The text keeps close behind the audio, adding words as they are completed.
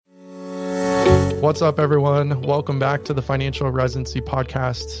What's up, everyone? Welcome back to the Financial Residency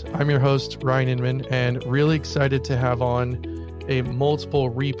Podcast. I'm your host, Ryan Inman, and really excited to have on a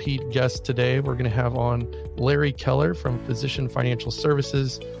multiple repeat guest today. We're going to have on Larry Keller from Physician Financial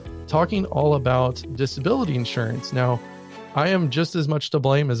Services, talking all about disability insurance. Now, I am just as much to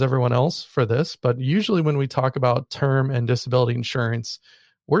blame as everyone else for this, but usually when we talk about term and disability insurance,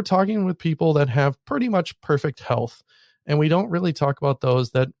 we're talking with people that have pretty much perfect health. And we don't really talk about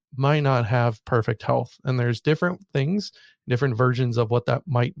those that might not have perfect health. And there's different things, different versions of what that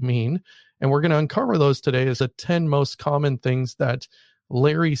might mean. And we're going to uncover those today as the 10 most common things that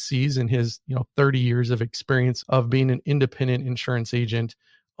Larry sees in his 30 years of experience of being an independent insurance agent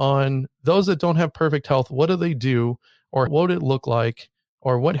on those that don't have perfect health. What do they do, or what would it look like,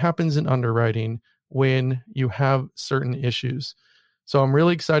 or what happens in underwriting when you have certain issues? So I'm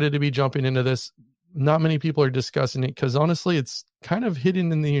really excited to be jumping into this. Not many people are discussing it because honestly, it's kind of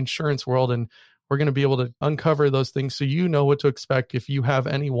hidden in the insurance world, and we're going to be able to uncover those things so you know what to expect if you have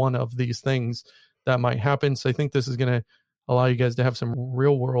any one of these things that might happen. So I think this is going to allow you guys to have some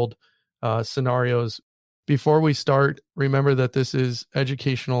real world scenarios. Before we start, remember that this is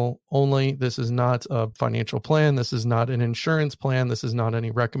educational only. This is not a financial plan. This is not an insurance plan. This is not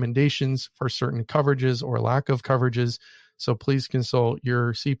any recommendations for certain coverages or lack of coverages. So please consult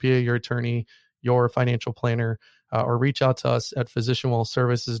your CPA, your attorney, your financial planner, or reach out to us at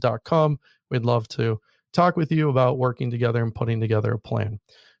physicianwellservices.com. We'd love to talk with you about working together and putting together a plan.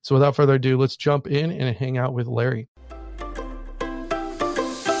 So without further ado, let's jump in and hang out with Larry.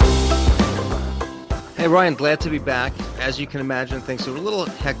 Hey, Ryan, glad to be back. As you can imagine, things are a little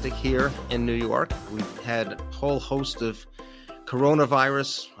hectic here in New York. We've had a whole host of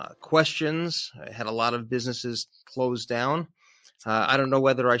coronavirus questions. I had a lot of businesses closed down. I don't know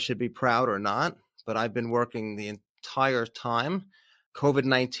whether I should be proud or not, but I've been working the entire time.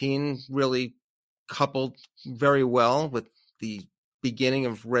 COVID-19 really coupled very well with the beginning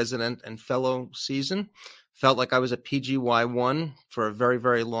of resident and fellow season. Felt like I was a PGY1 for a very,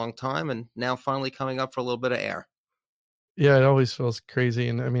 very long time, and now finally coming up for a little bit of air. Yeah, it always feels crazy.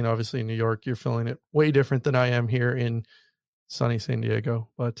 And I mean, obviously in New York, you're feeling it way different than I am here in sunny San Diego,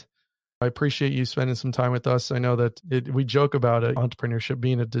 but I appreciate you spending some time with us. I know that we joke about it, entrepreneurship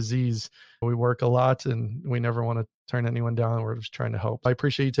being a disease. We work a lot and we never want to turn anyone down. We're just trying to help. I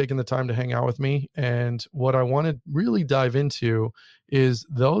appreciate you taking the time to hang out with me. And what I want to really dive into is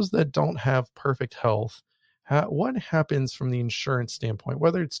those that don't have perfect health. What happens from the insurance standpoint,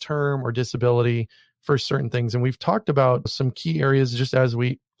 whether it's term or disability for certain things? And we've talked about some key areas just as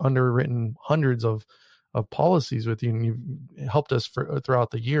we underwritten hundreds of policies with you, and you've helped us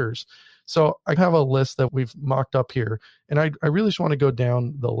throughout the years. So I have a list that we've mocked up here, and I really just want to go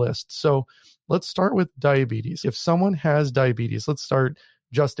down the list. So let's start with diabetes. If someone has diabetes, let's start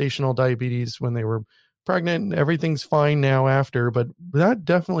gestational diabetes when they were pregnant, everything's fine now after, but that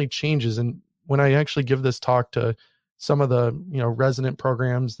definitely changes. And when I actually give this talk to some of the resident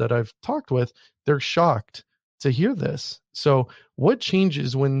programs that I've talked with, they're shocked to hear this. So what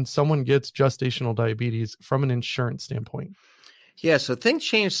changes when someone gets gestational diabetes from an insurance standpoint? Yeah, so things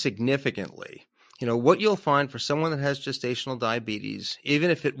change significantly. What you'll find for someone that has gestational diabetes, even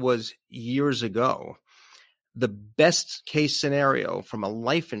if it was years ago, the best case scenario from a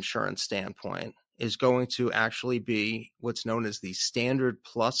life insurance standpoint is going to actually be what's known as the standard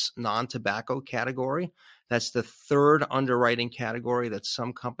plus non-tobacco category. That's the third underwriting category that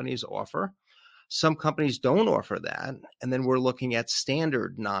some companies offer. Some companies don't offer that. And then we're looking at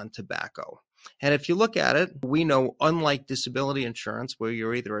standard non-tobacco. And if you look at it, we know, unlike disability insurance, where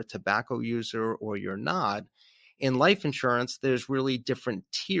you're either a tobacco user or you're not, in life insurance, there's really different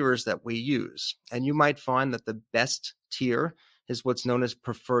tiers that we use. And you might find that the best tier is what's known as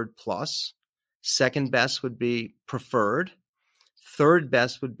preferred plus. Second best would be preferred. Third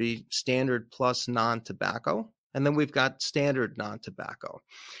best would be standard plus non-tobacco. And then we've got standard non-tobacco.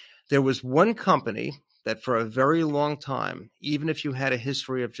 There was one company that for a very long time, even if you had a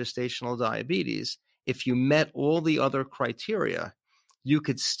history of gestational diabetes, if you met all the other criteria, you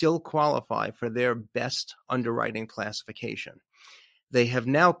could still qualify for their best underwriting classification. They have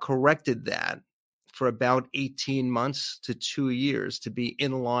now corrected that for about 18 months to 2 years to be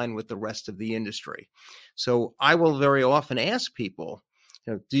in line with the rest of the industry. So I will very often ask people,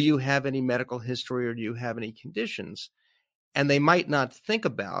 do you have any medical history or do you have any conditions? And they might not think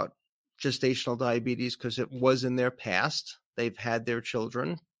about gestational diabetes because it was in their past. They've had their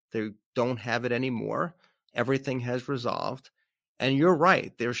children. They don't have it anymore. Everything has resolved. And you're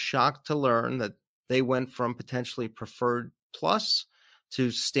right. They're shocked to learn that they went from potentially preferred plus to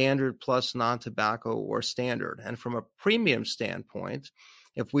standard plus non-tobacco or standard. And from a premium standpoint,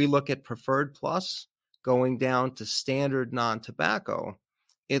 If we look at Preferred Plus going down to standard non-tobacco,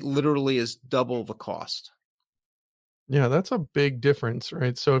 it literally is double the cost. Yeah, that's a big difference,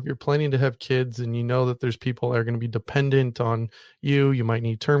 right? So if you're planning to have kids and you know that there's people that are going to be dependent on you, you might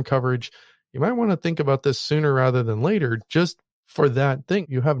need term coverage. You might want to think about this sooner rather than later, just for that thing.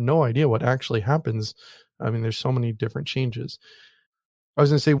 You have no idea what actually happens. I mean, there's so many different changes. I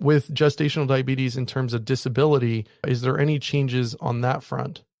was going to say, with gestational diabetes in terms of disability, is there any changes on that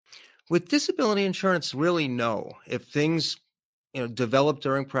front? With disability insurance, really no. If things develop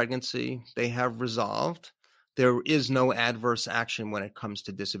during pregnancy, they have resolved. There is no adverse action when it comes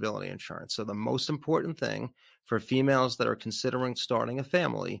to disability insurance. So the most important thing for females that are considering starting a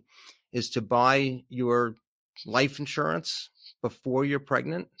family is to buy your life insurance before you're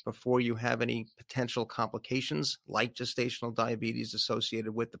pregnant, before you have any potential complications like gestational diabetes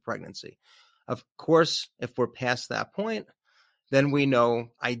associated with the pregnancy. Of course, if we're past that point, then we know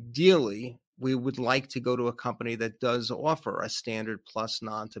ideally we would like to go to a company that does offer a standard plus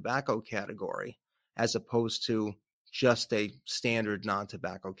non-tobacco category, as opposed to just a standard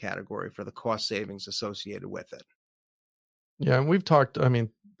non-tobacco category for the cost savings associated with it. Yeah, and we've talked,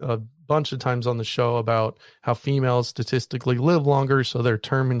 a bunch of times on the show about how females statistically live longer, so their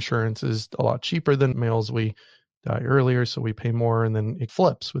term insurance is a lot cheaper than males. We die earlier, so we pay more, and then it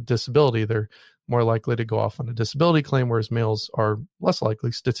flips with disability. They're more likely to go off on a disability claim, whereas males are less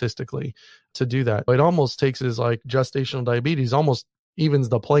likely statistically to do that. It almost takes it as like gestational diabetes almost evens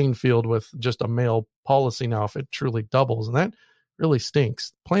the playing field with just a male policy now if it truly doubles, and that really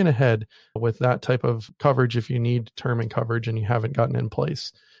stinks. Plan ahead with that type of coverage if you need term and coverage and you haven't gotten in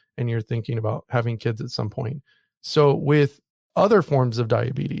place and you're thinking about having kids at some point. So with other forms of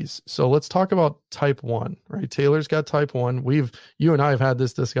diabetes, so let's talk about type 1, right? Taylor's got type 1. You and I have had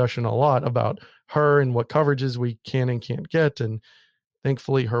this discussion a lot about her and what coverages we can and can't get, and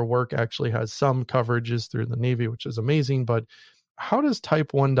thankfully her work actually has some coverages through the Navy, which is amazing. But how does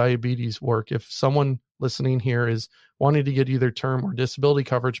type 1 diabetes work if someone listening here is wanting to get either term or disability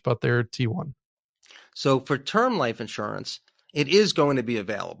coverage, but they're T1? So for term life insurance, it is going to be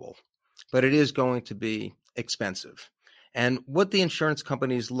available, but it is going to be expensive. And what the insurance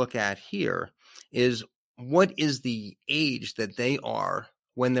companies look at here is what is the age that they are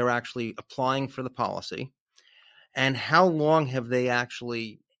when they're actually applying for the policy, and how long have they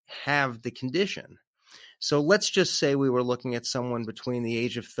actually have the condition. So let's just say we were looking at someone between the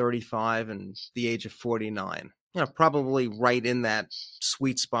age of 35 and the age of 49, probably right in that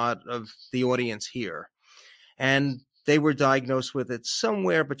sweet spot of the audience here. And they were diagnosed with it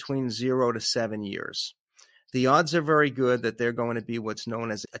somewhere between 0 to 7 years. The odds are very good that they're going to be what's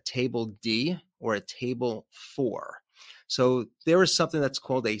known as a table D or a table 4. So there is something that's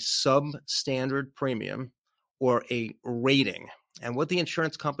called a substandard premium or a rating. And what the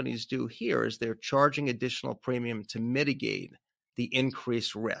insurance companies do here is they're charging additional premium to mitigate the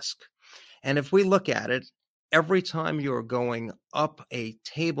increased risk. And if we look at it, every time you're going up a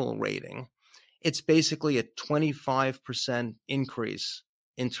table rating, it's basically a 25% increase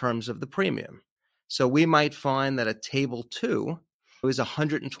in terms of the premium. So we might find that a table 2 is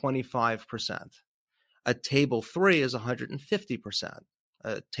 125%. A table 3 is 150%.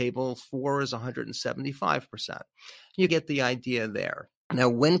 A table 4 is 175%. You get the idea there. Now,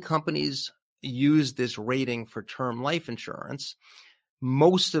 when companies use this rating for term life insurance,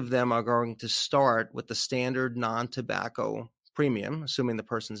 most of them are going to start with the standard non-tobacco premium, assuming the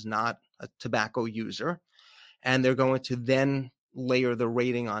person's not a tobacco user, and they're going to then layer the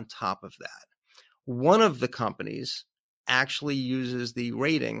rating on top of that. One of the companies actually uses the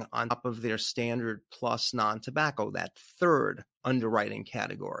rating on top of their standard plus non-tobacco, that third underwriting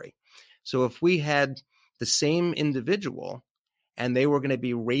category. So if we had the same individual and they were going to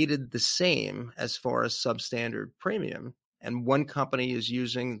be rated the same as far as substandard premium, and one company is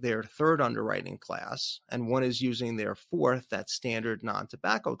using their third underwriting class and one is using their fourth, that standard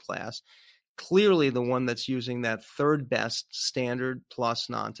non-tobacco class, clearly the one that's using that third best standard plus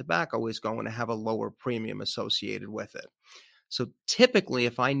non-tobacco is going to have a lower premium associated with it. So typically,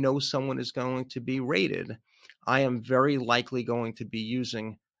 if I know someone is going to be rated, I am very likely going to be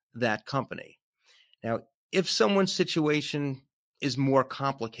using that company. Now, if someone's situation is more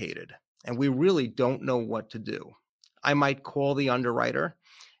complicated and we really don't know what to do, I might call the underwriter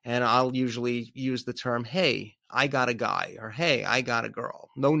and I'll usually use the term, hey, I got a guy, or hey, I got a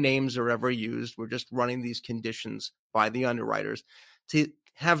girl. No names are ever used. We're just running these conditions by the underwriters to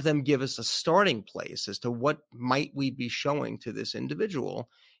have them give us a starting place as to what might we be showing to this individual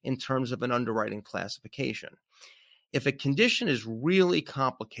in terms of an underwriting classification. If a condition is really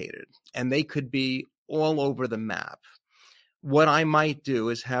complicated and they could be all over the map, what I might do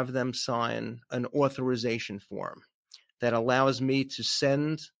is have them sign an authorization form that allows me to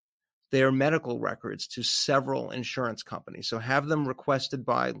send their medical records to several insurance companies. So have them requested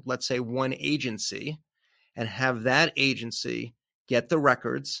by, let's say, one agency, and have that agency get the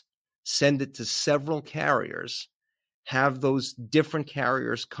records, send it to several carriers, have those different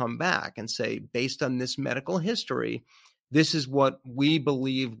carriers come back and say, based on this medical history, this is what we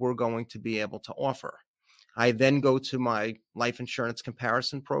believe we're going to be able to offer. I then go to my life insurance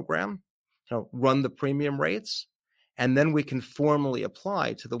comparison program, run the premium rates, and then we can formally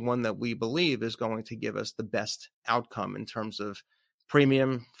apply to the one that we believe is going to give us the best outcome in terms of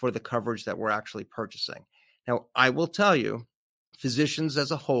premium for the coverage that we're actually purchasing. Now, I will tell you, physicians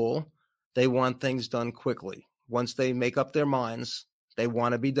as a whole, they want things done quickly. Once they make up their minds, they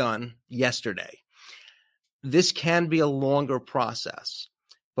want to be done yesterday. This can be a longer process,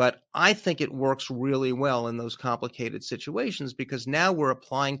 but I think it works really well in those complicated situations because now we're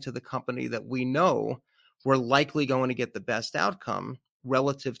applying to the company that we know we're likely going to get the best outcome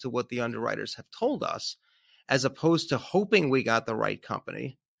relative to what the underwriters have told us, as opposed to hoping we got the right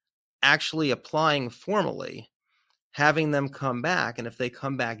company, actually applying formally, having them come back. And if they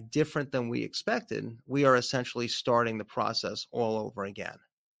come back different than we expected, we are essentially starting the process all over again.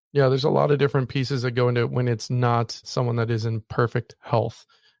 Yeah, there's a lot of different pieces that go into it when it's not someone that is in perfect health.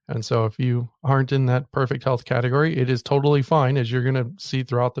 And so if you aren't in that perfect health category, it is totally fine. As you're going to see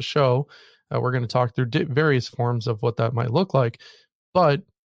throughout the show, we're going to talk through various forms of what that might look like, but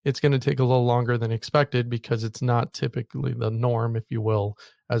it's going to take a little longer than expected because it's not typically the norm, if you will,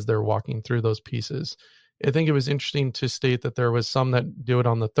 as they're walking through those pieces. I think it was interesting to state that there was some that do it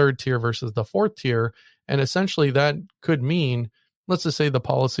on the third tier versus the fourth tier. And essentially that could mean, let's just say the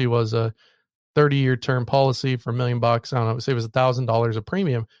policy was a 30-year term policy for $1 million. I don't know, say it was $1,000 a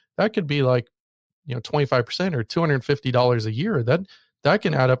premium. That could be like, 25% or $250 a year. That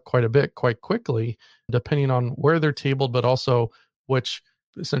can add up quite a bit, quite quickly, depending on where they're tabled, but also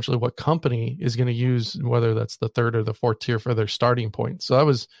essentially what company is going to use, whether that's the third or the fourth tier for their starting point. So that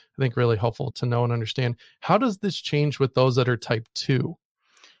was, I think, really helpful to know and understand. How does this change with those that are type 2?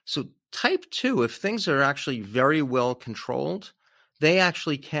 So type 2, if things are actually very well controlled, they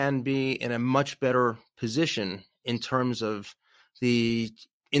actually can be in a much better position in terms of the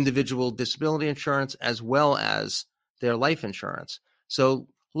individual disability insurance as well as their life insurance. So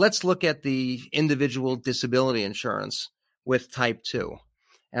let's look at the individual disability insurance with type 2.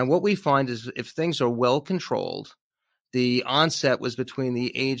 And what we find is if things are well controlled, the onset was between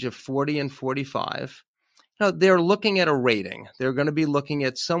the age of 40 and 45. They're looking at a rating. They're going to be looking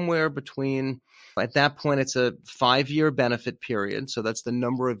at somewhere between, at that point, it's a 5-year benefit period. So that's the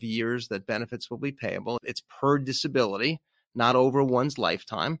number of years that benefits will be payable. It's per disability, not over one's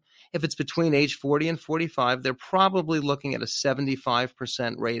lifetime. If it's between age 40 and 45, they're probably looking at a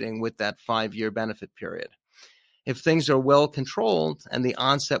 75% rating with that 5-year benefit period. If things are well controlled and the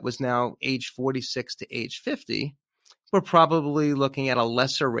onset was now age 46 to age 50, we're probably looking at a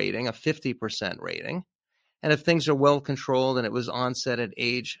lesser rating, a 50% rating. And if things are well controlled and it was onset at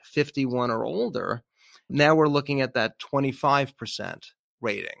age 51 or older, now we're looking at that 25%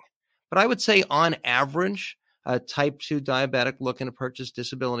 rating. But I would say on average, a type 2 diabetic looking to purchase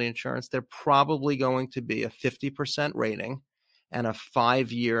disability insurance, they're probably going to be a 50% rating and a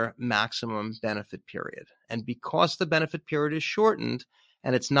 5-year maximum benefit period. And because the benefit period is shortened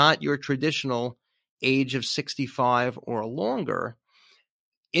and it's not your traditional age of 65 or longer,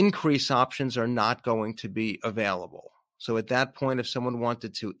 increase options are not going to be available. So at that point, if someone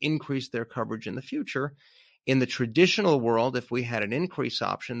wanted to increase their coverage in the future, in the traditional world, if we had an increase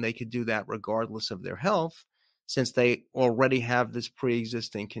option, they could do that regardless of their health. Since they already have this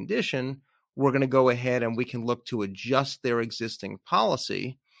pre-existing condition, we're going to go ahead and we can look to adjust their existing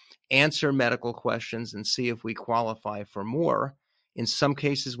policy, answer medical questions, and see if we qualify for more. In some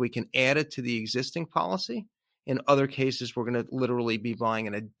cases, we can add it to the existing policy. In other cases, we're going to literally be buying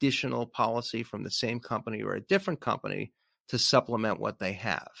an additional policy from the same company or a different company to supplement what they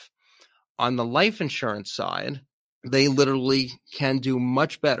have. On the life insurance side, they literally can do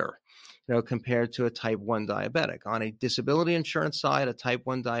much better, compared to a type 1 diabetic. On a disability insurance side, a type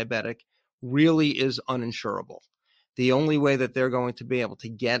 1 diabetic really is uninsurable. The only way that they're going to be able to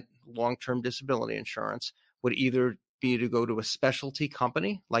get long-term disability insurance would either be to go to a specialty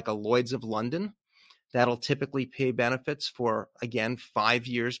company like a Lloyd's of London. That'll typically pay benefits for, again, 5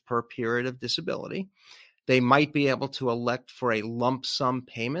 years per period of disability. They might be able to elect for a lump sum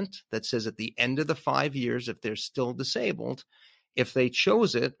payment that says at the end of the 5 years, if they're still disabled, if they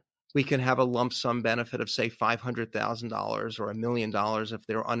chose it, we can have a lump sum benefit of, say, $500,000 or $1 million if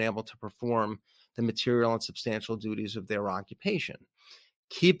they're unable to perform the material and substantial duties of their occupation.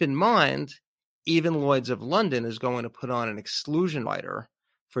 Keep in mind, even Lloyd's of London is going to put on an exclusion rider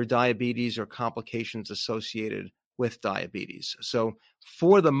for diabetes or complications associated with diabetes. So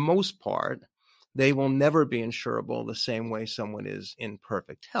for the most part, they will never be insurable the same way someone is in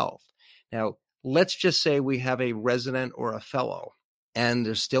perfect health. Now, let's just say we have a resident or a fellow, and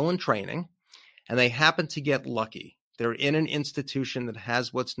they're still in training, and they happen to get lucky. They're in an institution that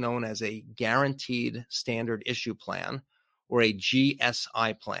has what's known as a guaranteed standard issue plan, or a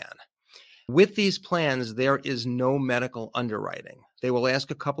GSI plan. With these plans, there is no medical underwriting. They will ask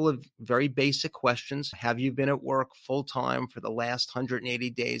a couple of very basic questions. Have you been at work full-time for the last 180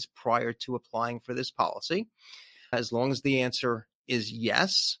 days prior to applying for this policy? As long as the answer is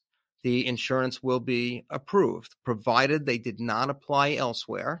yes, the insurance will be approved, provided they did not apply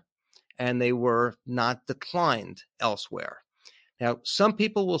elsewhere and they were not declined elsewhere. Now, some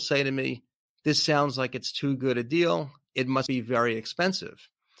people will say to me, this sounds like it's too good a deal. It must be very expensive.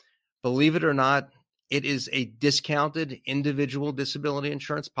 Believe it or not, it is a discounted individual disability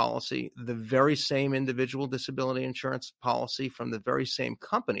insurance policy, the very same individual disability insurance policy from the very same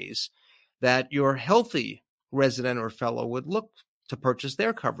companies that your healthy resident or fellow would look to purchase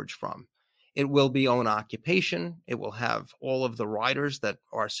their coverage from. It will be own occupation. It will have all of the riders that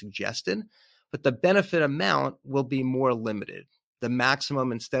are suggested, but the benefit amount will be more limited. The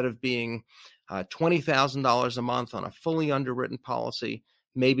maximum, instead of being $20,000 a month on a fully underwritten policy,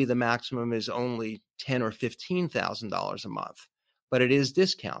 maybe the maximum is only $10,000 or $15,000 a month, but it is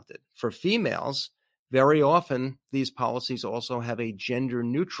discounted. For females, very often these policies also have a gender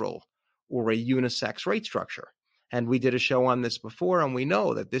neutral or a unisex rate structure. And we did a show on this before, and we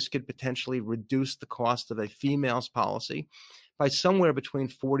know that this could potentially reduce the cost of a female's policy by somewhere between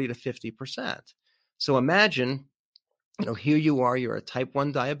 40 to 50%. So imagine, here you are, you're a type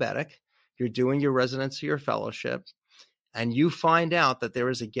 1 diabetic, you're doing your residency or fellowship, and you find out that there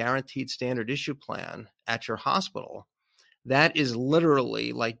is a guaranteed standard issue plan at your hospital. That is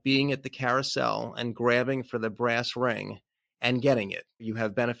literally like being at the carousel and grabbing for the brass ring and getting it. You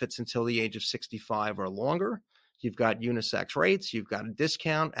have benefits until the age of 65 or longer. You've got unisex rates, you've got a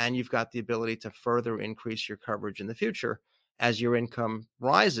discount, and you've got the ability to further increase your coverage in the future as your income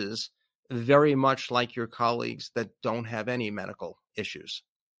rises, very much like your colleagues that don't have any medical issues.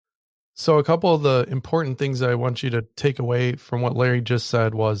 So a couple of the important things I want you to take away from what Larry just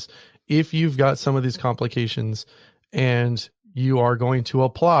said was, if you've got some of these complications and you are going to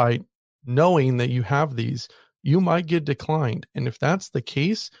apply knowing that you have these, you might get declined. And if that's the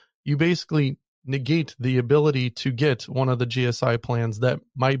case, you basically negate the ability to get one of the GSI plans that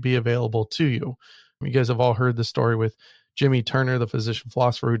might be available to you. You guys have all heard the story with Jimmy Turner, the physician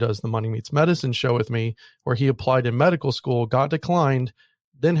philosopher who does the Money Meets Medicine show with me, where he applied in medical school, got declined,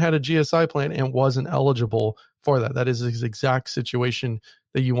 then had a GSI plan and wasn't eligible for that. That is his exact situation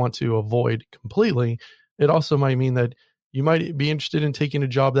that you want to avoid completely. It also might mean that you might be interested in taking a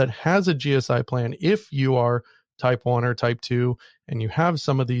job that has a GSI plan if you are type 1 or type 2 and you have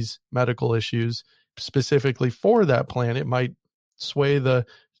some of these medical issues specifically for that plan. It might sway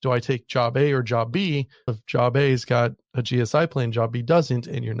do I take job A or job B? If job A's got a GSI plan, job B doesn't,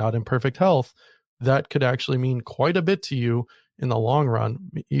 and you're not in perfect health, that could actually mean quite a bit to you in the long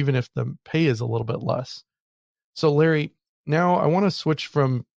run, even if the pay is a little bit less. So Larry, now I want to switch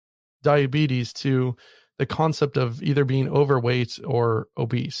from diabetes to the concept of either being overweight or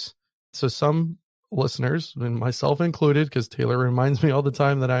obese. So some listeners, and myself included, because Taylor reminds me all the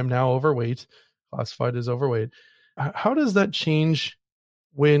time that I'm now overweight, classified as overweight. How does that change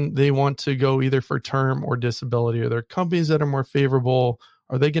when they want to go either for term or disability? Are there companies that are more favorable?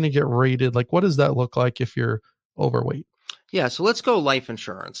 Are they going to get rated? Like, what does that look like if you're overweight? Yeah, so let's go life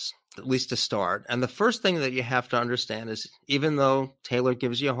insurance, at least to start. And the first thing that you have to understand is, even though Taylor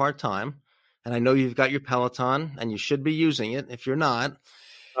gives you a hard time, and I know you've got your Peloton and you should be using it, if you're not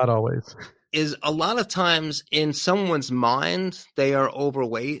always, is a lot of times in someone's mind, they are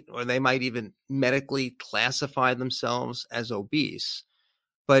overweight, or they might even medically classify themselves as obese.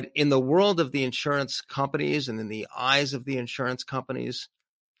 But in the world of the insurance companies and in the eyes of the insurance companies,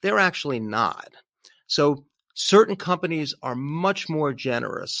 they're actually not. So certain companies are much more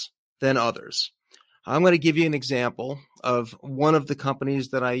generous than others. I'm going to give you an example of one of the companies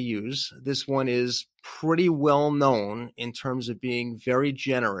that I use. This one is pretty well known in terms of being very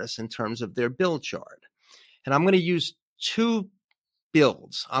generous in terms of their bill chart. And I'm going to use two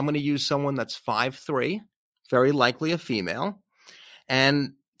builds. I'm going to use someone that's 5'3", very likely a female.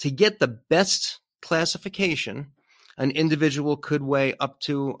 And to get the best classification, an individual could weigh up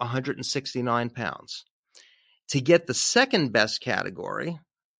to 169 pounds. To get the second best category,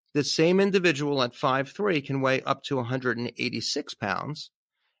 the same individual at 5'3" can weigh up to 186 pounds.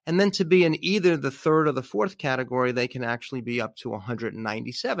 And then to be in either the third or the fourth category, they can actually be up to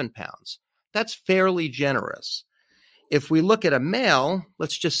 197 pounds. That's fairly generous. If we look at a male,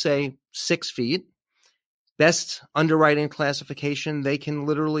 let's just say 6 feet, best underwriting classification, they can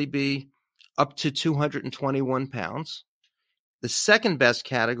literally be up to 221 pounds. The second best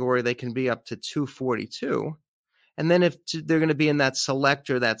category, they can be up to 242. And then if they're going to be in that select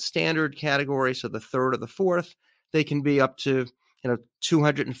or that standard category, so the third or the fourth, they can be up to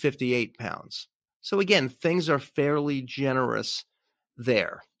 258 pounds. So again, things are fairly generous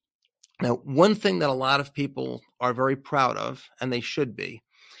there. Now, one thing that a lot of people are very proud of, and they should be,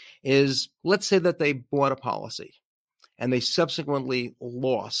 is let's say that they bought a policy and they subsequently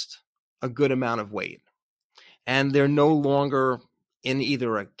lost a good amount of weight. And they're no longer in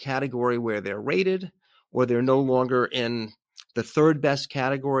either a category where they're rated, or they're no longer in the third best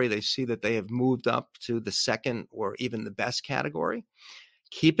category. They see that they have moved up to the second or even the best category.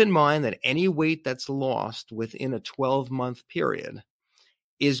 Keep in mind that any weight that's lost within a 12-month period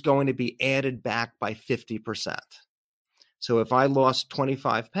is going to be added back by 50%. So if I lost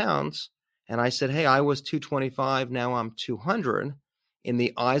 25 pounds and I said, hey, I was 225, now I'm 200, in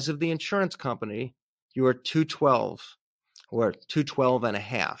the eyes of the insurance company, you are 212 or 212 and a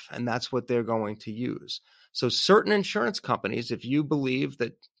half, and that's what they're going to use. So certain insurance companies, if you believe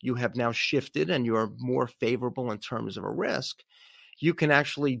that you have now shifted and you're more favorable in terms of a risk, you can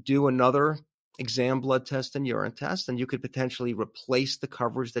actually do another exam, blood test, and urine test, and you could potentially replace the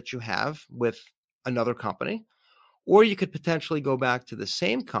coverage that you have with another company. Or you could potentially go back to the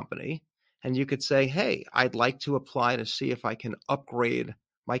same company and you could say, hey, I'd like to apply to see if I can upgrade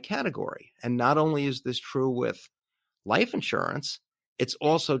my category. And not only is this true with life insurance, it's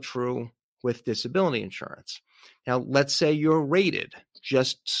also true with disability insurance. Now, let's say you're rated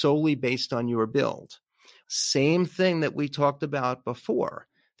just solely based on your build. Same thing that we talked about before.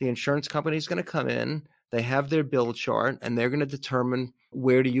 The insurance company is going to come in, they have their build chart, and they're going to determine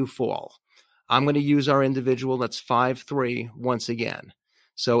where do you fall. I'm going to use our individual that's 5'3" once again.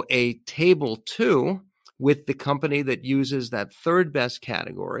 So a table 2 with the company that uses that third best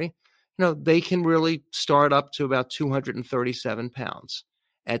category, they can really start up to about 237 pounds.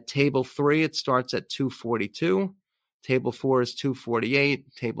 At table 3, it starts at 242. Table 4 is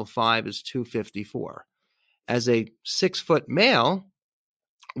 248. Table 5 is 254. As a 6-foot male,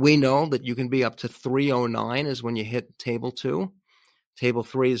 we know that you can be up to 309 is when you hit table 2. Table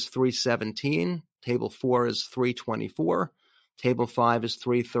 3 is 317. Table 4 is 324. Table 5 is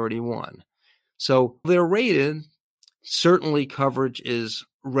 331. So they're rated. Certainly coverage is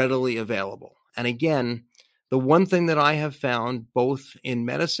readily available. And again, the one thing that I have found both in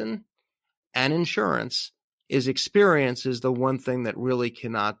medicine and insurance is experience is the one thing that really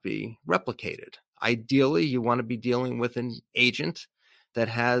cannot be replicated. Ideally, you want to be dealing with an agent that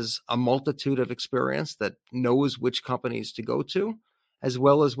has a multitude of experience, that knows which companies to go to, as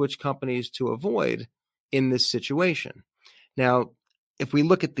well as which companies to avoid in this situation. Now, if we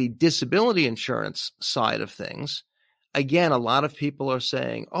look at the disability insurance side of things, again, a lot of people are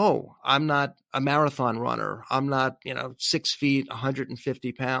saying, oh, I'm not a marathon runner. I'm not, 6 feet,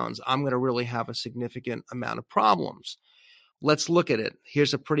 150 pounds. I'm going to really have a significant amount of problems. Let's look at it.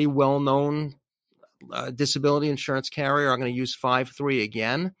 Here's a pretty well-known disability insurance carrier. I'm going to use 5'3"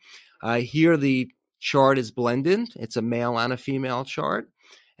 again. Here the chart is blended. It's a male and a female chart.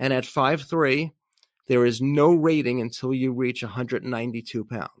 And at 5'3", there is no rating until you reach 192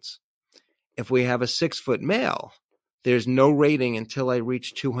 pounds. If we have a 6-foot male, there's no rating until I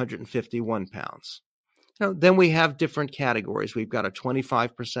reach 251 pounds. Then we have different categories. We've got a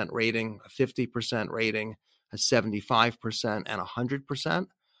 25% rating, a 50% rating, a 75%, and 100%.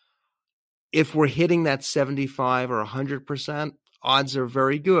 If we're hitting that 75 or 100%, odds are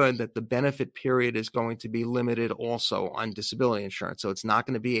very good that the benefit period is going to be limited also on disability insurance. So it's not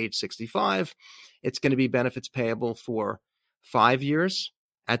going to be age 65. It's going to be benefits payable for 5 years.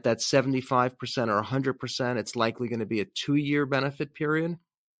 At that 75% or 100%, it's likely going to be a 2-year benefit period.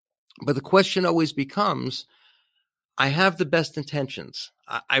 But the question always becomes, I have the best intentions.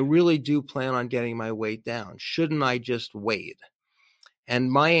 I really do plan on getting my weight down. Shouldn't I just wait?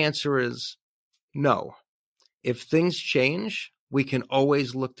 And my answer is no. If things change, we can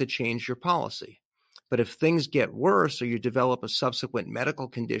always look to change your policy. But if things get worse or you develop a subsequent medical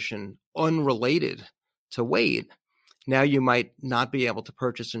condition unrelated to weight, now you might not be able to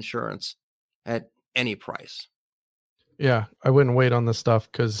purchase insurance at any price. Yeah, I wouldn't wait on this stuff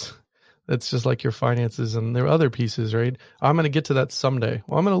because it's just like your finances and there are other pieces, right? I'm going to get to that someday.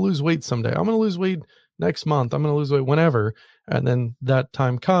 Well, I'm going to lose weight someday. I'm going to lose weight next month, I'm going to lose weight whenever. And then that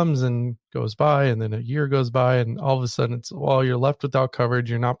time comes and goes by, and then a year goes by, and all of a sudden it's, well, you're left without coverage.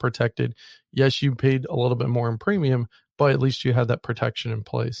 You're not protected. Yes, you paid a little bit more in premium, but at least you had that protection in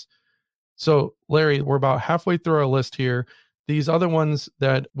place. So, Larry, we're about halfway through our list here. These other ones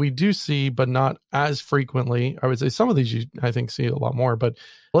that we do see, but not as frequently, I would say some of these you, I think, see a lot more. But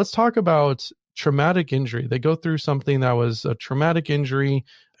let's talk about traumatic injury. They go through something that was a traumatic injury.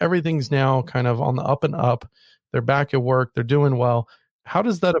 Everything's now kind of on the up and up. They're back at work. They're doing well. How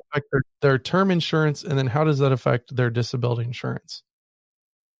does that affect their term insurance? And then how does that affect their disability insurance?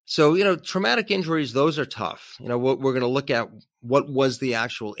 So, traumatic injuries, those are tough. We're going to look at what was the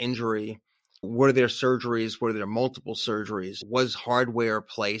actual injury. Were there surgeries? Were there multiple surgeries? Was hardware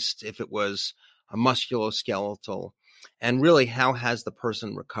placed if it was a musculoskeletal? And really, how has the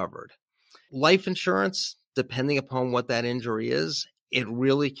person recovered? Life insurance, depending upon what that injury is, it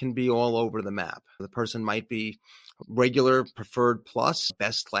really can be all over the map. The person might be regular, preferred plus,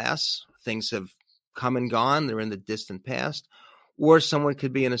 best class. Things have come and gone. They're in the distant past. Or someone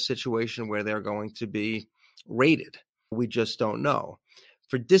could be in a situation where they're going to be rated. We just don't know.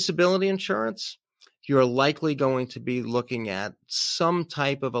 For disability insurance, you're likely going to be looking at some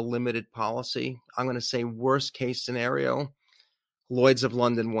type of a limited policy. I'm going to say worst case scenario, Lloyd's of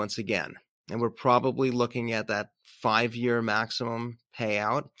London once again. And we're probably looking at that 5-year maximum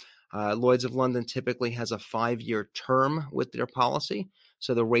payout. Lloyd's of London typically has a 5-year term with their policy.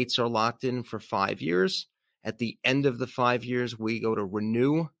 So the rates are locked in for 5 years. At the end of the 5 years, we go to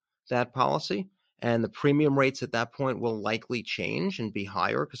renew that policy. And the premium rates at that point will likely change and be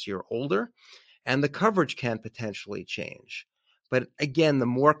higher because you're older. And the coverage can potentially change. But again, the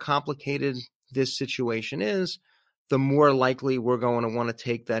more complicated this situation is, the more likely we're going to want to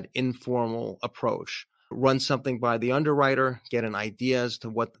take that informal approach. Run something by the underwriter, get an idea as to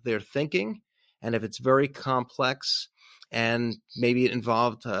what they're thinking. And if it's very complex and maybe it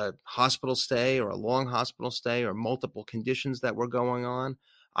involved a hospital stay or a long hospital stay or multiple conditions that were going on,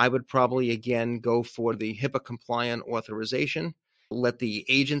 I would probably, again, go for the HIPAA compliant authorization, let the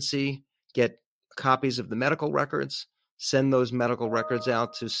agency get copies of the medical records, send those medical records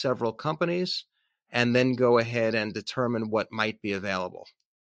out to several companies, and then go ahead and determine what might be available.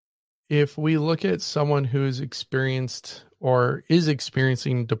 If we look at someone who's experienced or is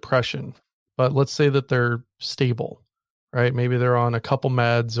experiencing depression, but let's say that they're stable, right? Maybe they're on a couple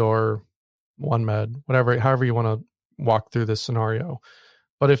meds or one med, whatever, however you want to walk through this scenario.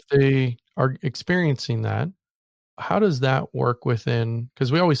 But if they are experiencing that, how does that work within,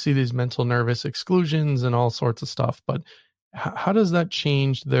 because we always see these mental nervous exclusions and all sorts of stuff, but how does that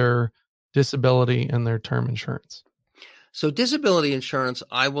change their disability and their term insurance? So disability insurance,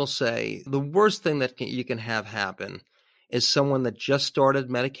 I will say the worst thing that you can have happen is someone that just started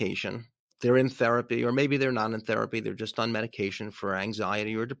medication. They're in therapy, or maybe they're not in therapy. They're just on medication for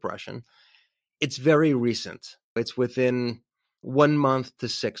anxiety or depression. It's very recent. It's within 1 month to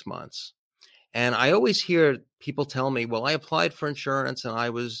 6 months. And I always hear people tell me, well, I applied for insurance and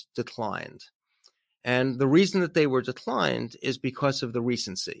I was declined. And the reason that they were declined is because of the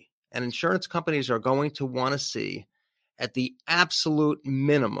recency. And insurance companies are going to want to see, at the absolute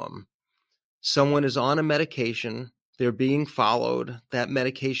minimum, someone is on a medication, they're being followed, that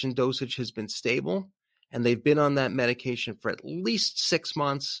medication dosage has been stable, and they've been on that medication for at least 6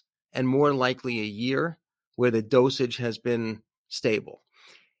 months and more likely a year, where the dosage has been stable.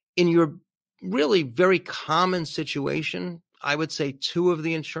 In your really very common situation, I would say 2 of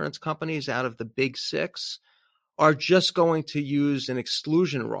the insurance companies out of the big 6 are just going to use an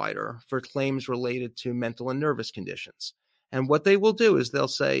exclusion rider for claims related to mental and nervous conditions. And what they will do is they'll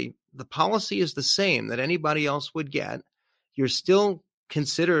say, the policy is the same that anybody else would get. You're still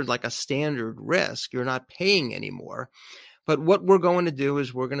considered like a standard risk. You're not paying anymore. But what we're going to do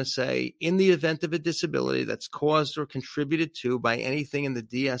is we're going to say, in the event of a disability that's caused or contributed to by anything in the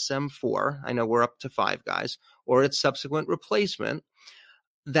DSM-4, I know we're up to 5 guys, or its subsequent replacement,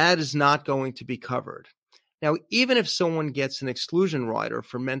 that is not going to be covered. Now, even if someone gets an exclusion rider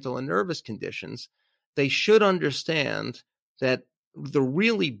for mental and nervous conditions, they should understand that the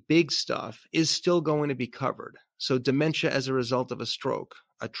really big stuff is still going to be covered. So dementia as a result of a stroke,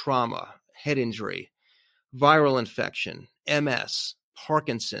 a trauma, head injury, viral infection, MS,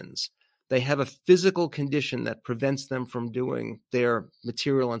 Parkinson's. They have a physical condition that prevents them from doing their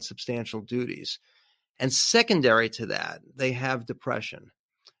material and substantial duties. And secondary to that, they have depression.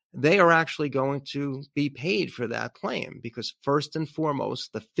 They are actually going to be paid for that claim because first and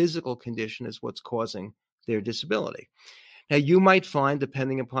foremost, the physical condition is what's causing their disability. Now, you might find,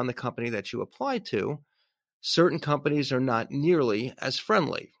 depending upon the company that you apply to, certain companies are not nearly as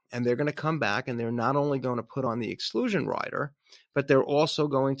friendly. and they're going to come back and they're not only going to put on the exclusion rider, but they're also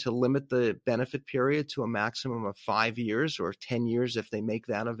going to limit the benefit period to a maximum of 5 years or 10 years if they make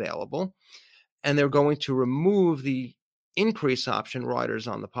that available. And they're going to remove the increase option riders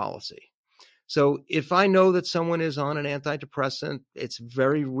on the policy. So if I know that someone is on an antidepressant, it's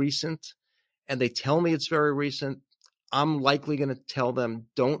very recent, and they tell me it's very recent, I'm likely going to tell them,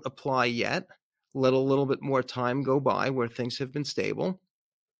 don't apply yet. Let a little bit more time go by where things have been stable.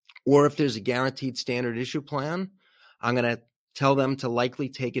 Or if there's a guaranteed standard issue plan, I'm going to tell them to likely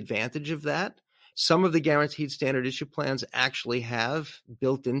take advantage of that. Some of the guaranteed standard issue plans actually have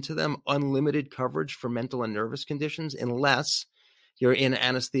built into them unlimited coverage for mental and nervous conditions, unless you're in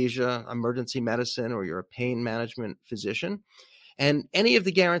anesthesia, emergency medicine, or you're a pain management physician. And any of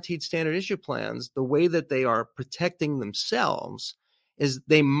the guaranteed standard issue plans, the way that they are protecting themselves is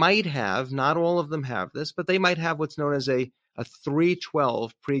they might have, not all of them have this, but they might have what's known as a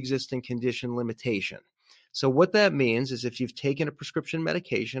 312 pre-existing condition limitation. So what that means is if you've taken a prescription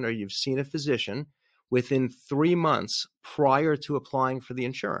medication or you've seen a physician within 3 months prior to applying for the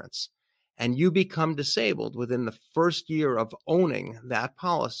insurance, and you become disabled within the first year of owning that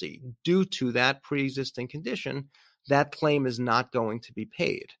policy due to that pre-existing condition, that claim is not going to be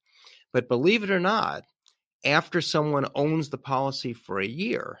paid. But believe it or not, after someone owns the policy for a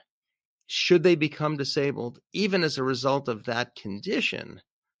year, should they become disabled, even as a result of that condition,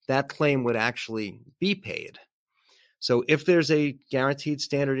 that claim would actually be paid. So if there's a guaranteed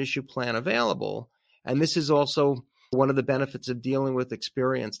standard issue plan available, and this is also one of the benefits of dealing with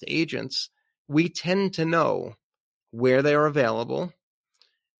experienced agents, we tend to know where they are available,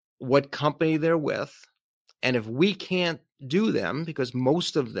 what company they're with, and if we can't do them, because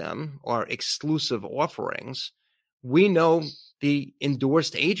most of them are exclusive offerings, we know the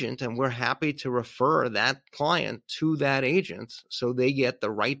endorsed agent, and we're happy to refer that client to that agent so they get the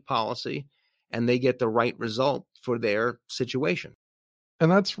right policy and they get the right result for their situation.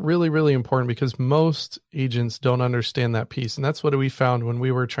 And that's really, really important because most agents don't understand that piece. And that's what we found when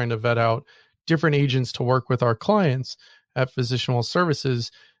we were trying to vet out different agents to work with our clients at Physician Well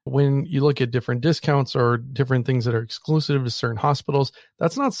Services. When you look at different discounts or different things that are exclusive to certain hospitals,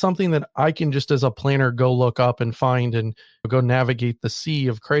 that's not something that I can just as a planner go look up and find and go navigate the sea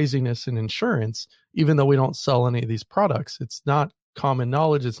of craziness in insurance, even though we don't sell any of these products. It's not common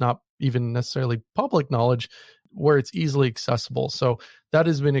knowledge. It's not even necessarily public knowledge where it's easily accessible. So that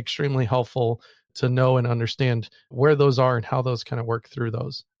has been extremely helpful to know and understand where those are and how those kind of work through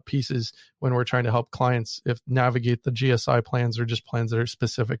those pieces when we're trying to help clients if navigate the GSI plans or just plans that are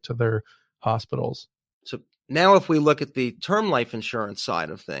specific to their hospitals. So now if we look at the term life insurance side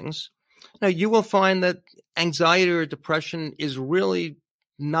of things, now you will find that anxiety or depression is really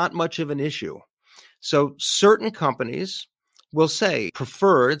not much of an issue. So certain companies will say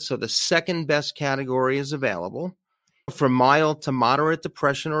preferred, so the second best category is available for mild to moderate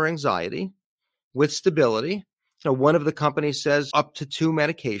depression or anxiety with stability. So one of the companies says up to 2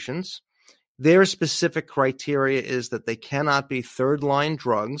 medications. Their specific criteria is that they cannot be third-line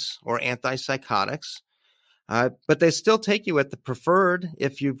drugs or antipsychotics, but they still take you at the preferred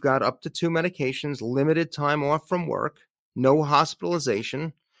if you've got up to 2 medications, limited time off from work, no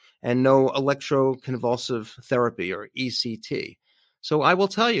hospitalization, and no electroconvulsive therapy or ECT. So I will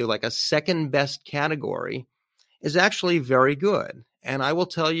tell you, like a second best category is actually very good. And I will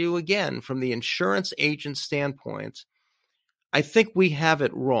tell you again, from the insurance agent standpoint, I think we have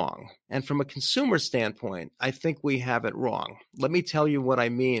it wrong. And from a consumer standpoint, I think we have it wrong. Let me tell you what I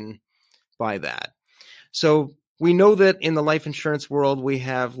mean by that. So we know that in the life insurance world, we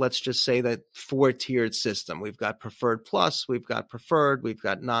have, let's just say, that 4-tiered system. We've got preferred plus, we've got preferred, we've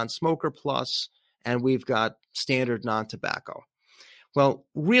got non-smoker plus, and we've got standard non-tobacco. Well,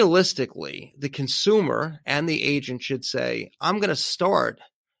 realistically, the consumer and the agent should say, I'm going to start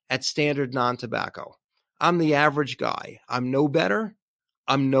at standard non-tobacco. I'm the average guy. I'm no better.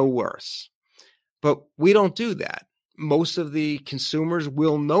 I'm no worse. But we don't do that. Most of the consumers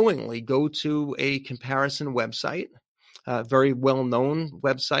will knowingly go to a comparison website, a very well-known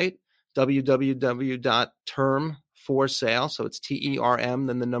website, www.term4sale. So it's TERM,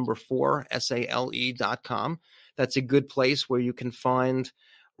 then the number 4, SALE.com. That's a good place where you can find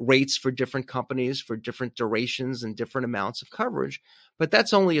rates for different companies for different durations and different amounts of coverage. But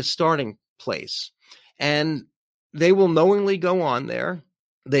that's only a starting place. And they will knowingly go on there.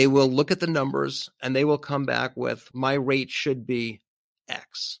 They will look at the numbers and they will come back with, my rate should be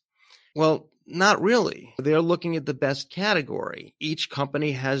X. Well, not really. They're looking at the best category. Each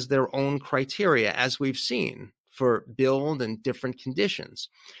company has their own criteria, as we've seen, for build and different conditions.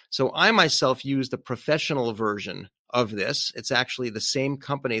 So I myself use the professional version of this. It's actually the same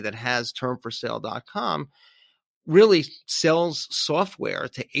company that has termforsale.com, really sells software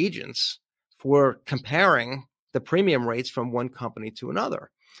to agents for comparing the premium rates from one company to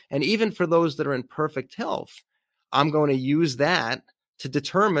another. And even for those that are in perfect health, I'm going to use that to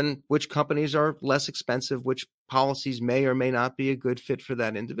determine which companies are less expensive, which policies may or may not be a good fit for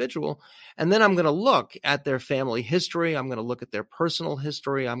that individual. And then I'm going to look at their family history. I'm going to look at their personal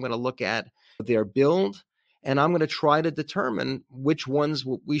history. I'm going to look at their build, and I'm going to try to determine which ones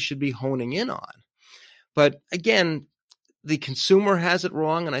we should be honing in on. But again, the consumer has it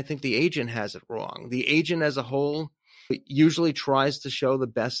wrong, and I think the agent has it wrong. The agent as a whole usually tries to show the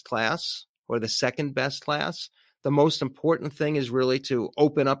best class or the second best class. The most important thing is really to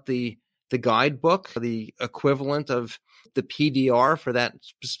open up the guidebook, the equivalent of the PDR for that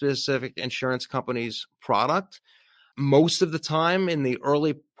specific insurance company's product. Most of the time in the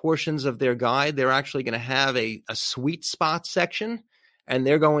early portions of their guide, they're actually going to have a sweet spot section, and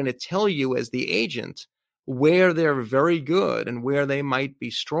they're going to tell you as the agent where they're very good and where they might be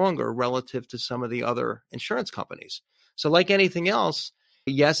stronger relative to some of the other insurance companies. So like anything else,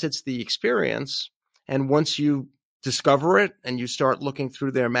 yes, it's the experience. And once you discover it and you start looking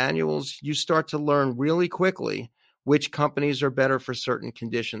through their manuals, you start to learn really quickly which companies are better for certain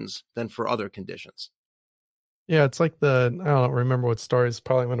conditions than for other conditions. Yeah, it's like I don't remember what story. It's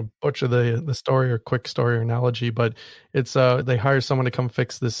probably going to butcher the story or quick story or analogy, but it's they hire someone to come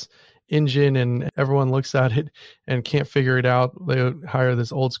fix this engine and everyone looks at it and can't figure it out. They hire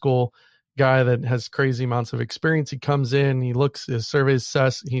this old school guy that has crazy amounts of experience. He comes in, he looks, his surveys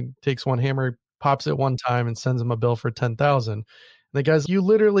says, he takes one hammer, pops it one time and sends him a bill for $10,000. And the guy's, you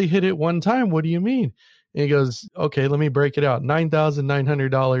literally hit it one time. What do you mean? And he goes, okay, let me break it out.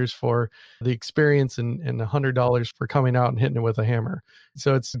 $9,900 for the experience and $100 for coming out and hitting it with a hammer.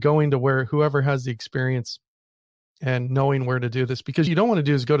 So it's going to where whoever has the experience and knowing where to do this, because you don't want to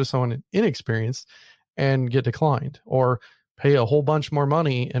do is go to someone inexperienced and get declined, or pay a whole bunch more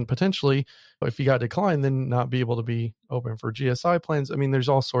money and potentially, if you got declined, then not be able to be open for GSI plans. I mean, there's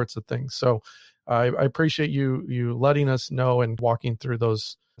all sorts of things. So I appreciate you letting us know and walking through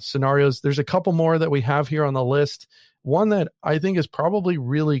those scenarios. There's a couple more that we have here on the list. One that I think is probably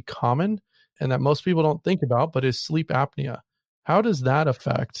really common and that most people don't think about, but is sleep apnea. How does that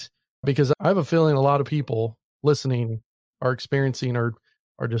affect? Because I have a feeling a lot of people listening are experiencing or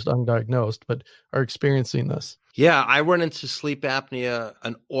are just undiagnosed, but are experiencing this. Yeah, I run into sleep apnea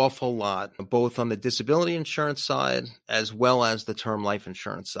an awful lot, both on the disability insurance side as well as the term life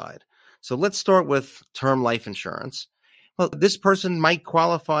insurance side. So let's start with term life insurance. Well, this person might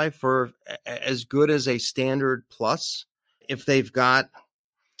qualify for as good as a standard plus if they've got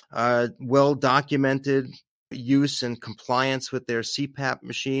well-documented use and compliance with their CPAP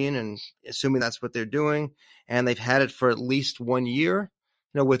machine, and assuming that's what they're doing, and they've had it for at least 1 year,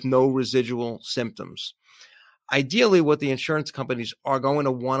 with no residual symptoms. Ideally, what the insurance companies are going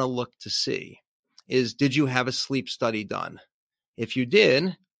to want to look to see is, did you have a sleep study done? If you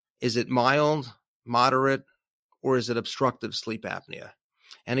did, is it mild, moderate, or is it obstructive sleep apnea?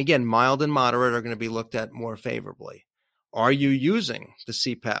 And again, mild and moderate are going to be looked at more favorably. Are you using the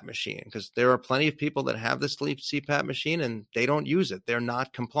CPAP machine? Because there are plenty of people that have the sleep CPAP machine and they don't use it. They're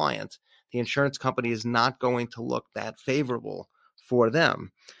not compliant. The insurance company is not going to look that favorable for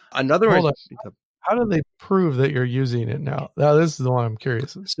them. How do they prove that you're using it now? Now, this is the one I'm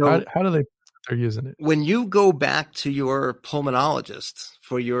curious. So, how do they prove that they're using it? When you go back to your pulmonologist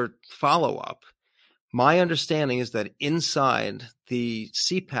for your follow-up, my understanding is that inside the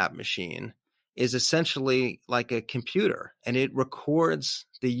CPAP machine is essentially like a computer, and it records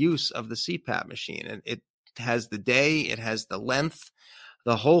the use of the CPAP machine. And it has the day, it has the length,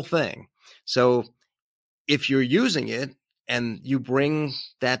 the whole thing. So if you're using it and you bring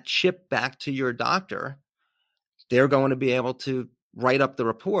that chip back to your doctor, they're going to be able to write up the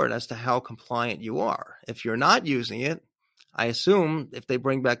report as to how compliant you are. If you're not using it, I assume if they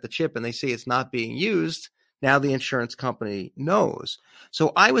bring back the chip and they see it's not being used, now the insurance company knows.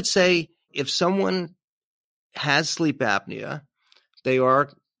 So I would say if someone has sleep apnea, they are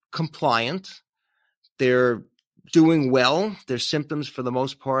compliant, they're doing well, their symptoms for the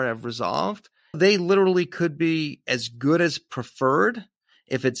most part have resolved, they literally could be as good as preferred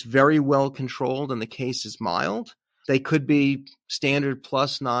if it's very well controlled and the case is mild. They could be standard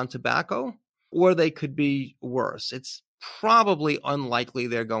plus non-tobacco, or they could be worse. It's probably unlikely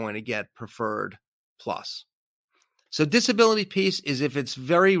they're going to get preferred plus. So disability piece is if it's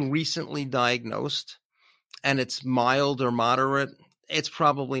very recently diagnosed and it's mild or moderate, it's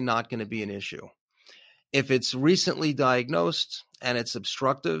probably not going to be an issue. If it's recently diagnosed and it's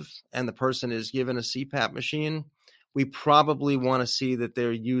obstructive and the person is given a CPAP machine, we probably want to see that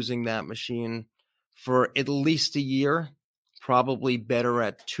they're using that machine for at least a year, probably better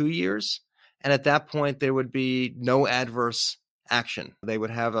at 2 years. And at that point, there would be no adverse action. They would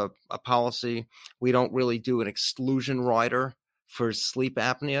have a policy. We don't really do an exclusion rider for sleep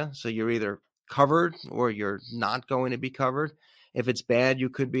apnea. So you're either covered or you're not going to be covered. If it's bad, you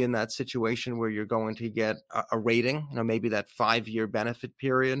could be in that situation where you're going to get a rating, maybe that 5-year benefit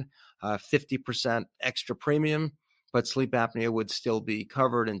period, 50% extra premium, but sleep apnea would still be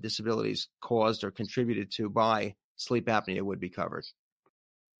covered and disabilities caused or contributed to by sleep apnea would be covered.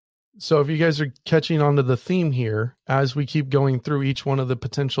 So if you guys are catching on to the theme here, as we keep going through each one of the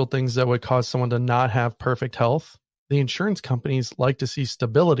potential things that would cause someone to not have perfect health, the insurance companies like to see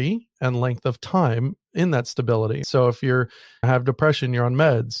stability and length of time in that stability. So if you have depression, you're on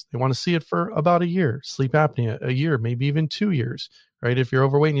meds, they want to see it for about a year. Sleep apnea, a year, maybe even 2 years, right? If you're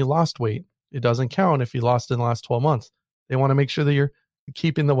overweight and you lost weight, it doesn't count if you lost in the last 12 months. They want to make sure that you're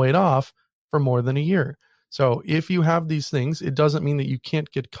keeping the weight off for more than a year. So if you have these things, it doesn't mean that you can't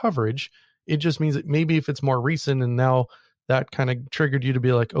get coverage. It just means that maybe if it's more recent and now that kind of triggered you to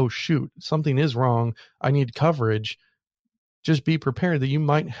be like, oh, shoot, something is wrong, I need coverage. Just be prepared that you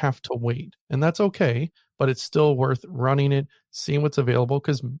might have to wait. And that's okay, but it's still worth running it, seeing what's available,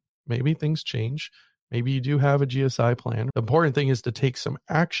 because maybe things change. Maybe you do have a GSI plan. The important thing is to take some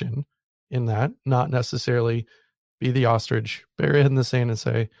action in that, not necessarily be the ostrich, bury your head in the sand and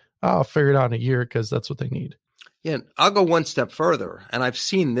say, oh, I'll figure it out in a year because that's what they need. Yeah, I'll go one step further. And I've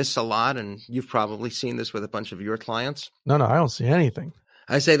seen this a lot, and you've probably seen this with a bunch of your clients. No, I don't see anything.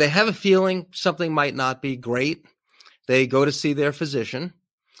 I say they have a feeling something might not be great. They go to see their physician,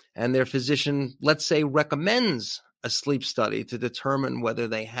 and their physician, let's say, recommends a sleep study to determine whether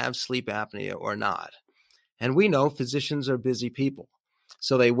they have sleep apnea or not. And we know physicians are busy people.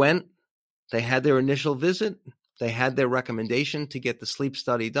 So they went, they had their initial visit, they had their recommendation to get the sleep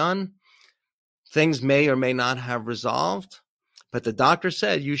study done. Things may or may not have resolved, but the doctor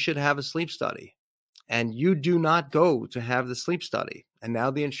said you should have a sleep study, and you do not go to have the sleep study. And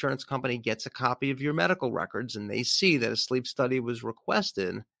now the insurance company gets a copy of your medical records and they see that a sleep study was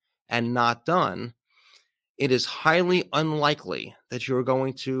requested and not done. It is highly unlikely that you're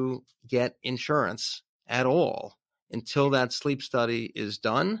going to get insurance at all until that sleep study is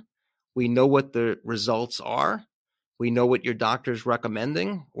done. We know what the results are. We know what your doctor's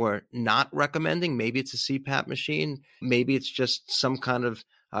recommending or not recommending. Maybe it's a CPAP machine. Maybe it's just some kind of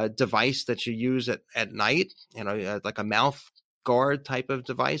device that you use at night, like a mouth guard type of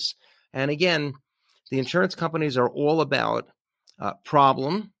device. And again, the insurance companies are all about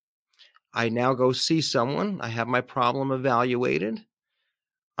problem. I now go see someone. I have my problem evaluated.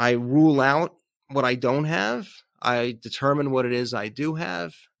 I rule out what I don't have. I determine what it is I do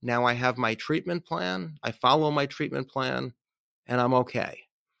have. Now I have my treatment plan. I follow my treatment plan, and I'm okay.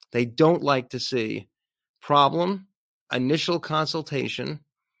 They don't like to see problem, initial consultation,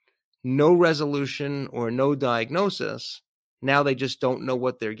 no resolution or no diagnosis. Now they just don't know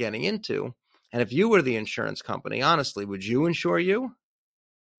what they're getting into. And if you were the insurance company, honestly, would you insure you?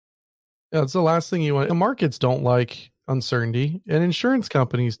 Yeah, it's the last thing you want. The markets don't like uncertainty, and insurance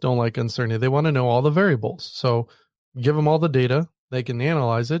companies don't like uncertainty. They want to know all the variables. So give them all the data, they can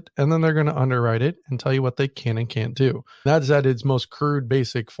analyze it, and then they're going to underwrite it and tell you what they can and can't do. That's at its most crude,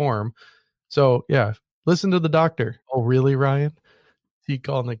 basic form. So yeah, listen to the doctor. Oh, really, Ryan? He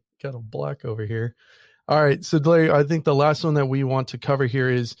calling the kettle black over here. All right. So Larry, I think the last one that we want to cover here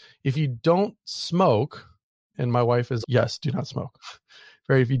is if you don't smoke, and my wife is, yes, do not smoke.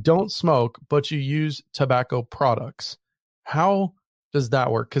 Right? If you don't smoke, but you use tobacco products, how does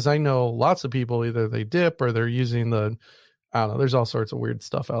that work? Because I know lots of people, either they dip or they're using I don't know, there's all sorts of weird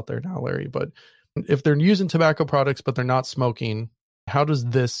stuff out there now, Larry. But if they're using tobacco products, but they're not smoking, how does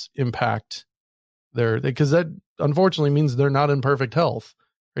this impact because that unfortunately means they're not in perfect health,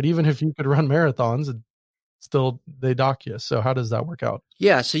 right? Even if you could run marathons, still they dock you. So how does that work out?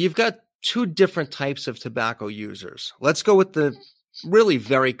 Yeah. So you've got two different types of tobacco users. Let's go with the really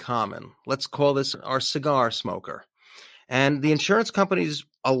very common. Let's call this our cigar smoker. And the insurance companies,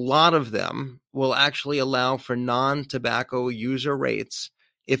 a lot of them will actually allow for non-tobacco user rates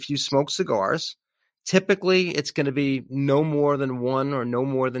if you smoke cigars. Typically, it's going to be no more than 1 or no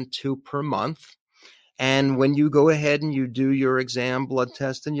more than 2 per month. And when you go ahead and you do your exam, blood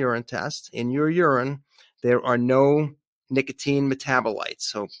test, and urine test, in your urine, there are no nicotine metabolites.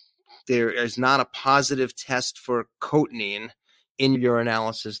 So there is not a positive test for cotinine in your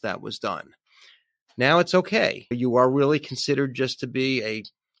analysis that was done. Now it's okay. You are really considered just to be a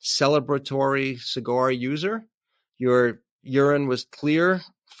celebratory cigar user. Your urine was clear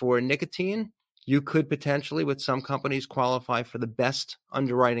for nicotine. you could potentially, with some companies, qualify for the best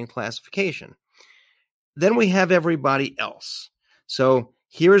underwriting classification. Then we have everybody else. So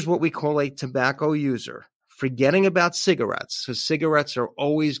here's what we call a tobacco user, forgetting about cigarettes, because cigarettes are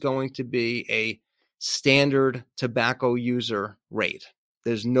always going to be a standard tobacco user rate.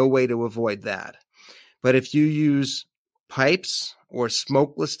 There's no way to avoid that. But if you use pipes or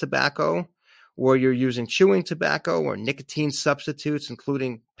smokeless tobacco, or you're using chewing tobacco or nicotine substitutes,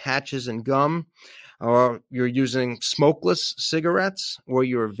 including patches and gum, or you're using smokeless cigarettes, or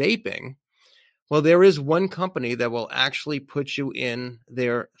you're vaping, well, there is one company that will actually put you in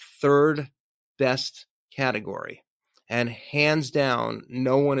their third best category. And hands down,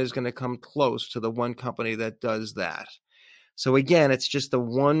 no one is going to come close to the one company that does that. So again, it's just the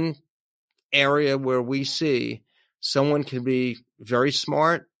one area where we see someone can be very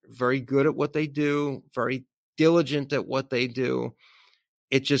smart, very good at what they do, very diligent at what they do.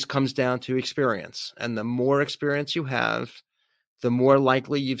 It just comes down to experience. And the more experience you have, the more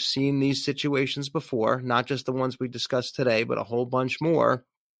likely you've seen these situations before, not just the ones we discussed today, but a whole bunch more.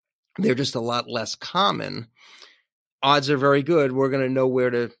 They're just a lot less common. Odds are very good we're going to know where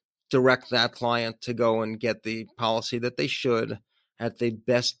to direct that client to go and get the policy that they should at the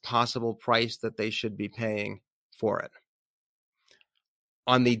best possible price that they should be paying for it.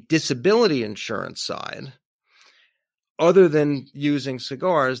 On the disability insurance side, other than using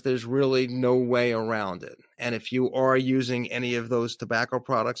cigars, there's really no way around it. And if you are using any of those tobacco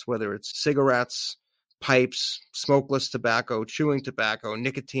products, whether it's cigarettes, pipes, smokeless tobacco, chewing tobacco,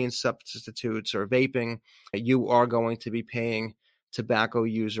 nicotine substitutes, or vaping, you are going to be paying tobacco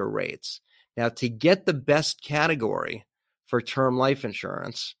user rates. Now, to get the best category for term life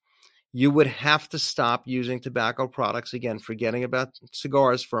insurance, you would have to stop using tobacco products, again, forgetting about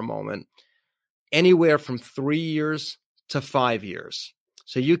cigars for a moment, anywhere from 3 years to 5 years.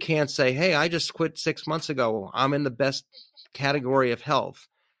 So you can't say, hey, I just quit 6 months ago, I'm in the best category of health.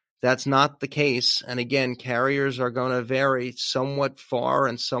 That's not the case. And again, carriers are going to vary somewhat far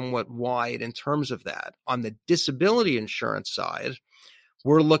and somewhat wide in terms of that. On the disability insurance side,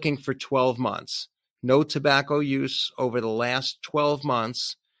 we're looking for 12 months. No tobacco use over the last 12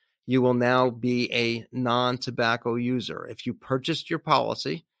 months. You will now be a non-tobacco user. If you purchased your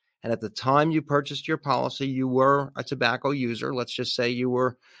policy, and at the time you purchased your policy, you were a tobacco user, let's just say you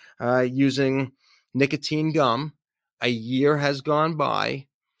were using nicotine gum, a year has gone by,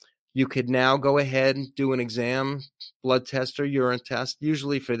 you could now go ahead and do an exam, blood test or urine test.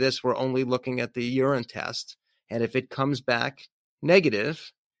 Usually for this, we're only looking at the urine test. And if it comes back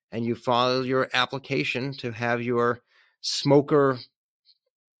negative and you file your application to have your smoker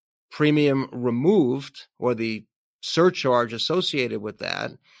premium removed or the surcharge associated with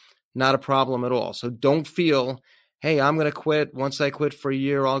that, not a problem at all. So don't feel, hey, I'm going to quit. Once I quit for a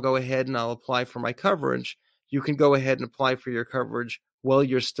year, I'll go ahead and I'll apply for my coverage. You can go ahead and apply for your coverage while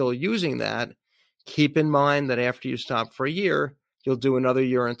you're still using that. Keep in mind that after you stop for a year, you'll do another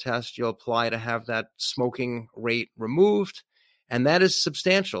urine test. You'll apply to have that smoking rate removed. And that is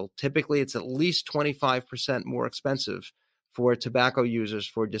substantial. Typically, it's at least 25% more expensive for tobacco users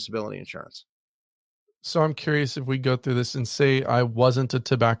for disability insurance. So I'm curious if we go through this and say I wasn't a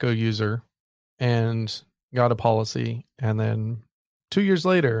tobacco user and got a policy, and then 2 years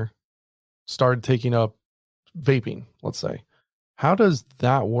later started taking up vaping, let's say. How does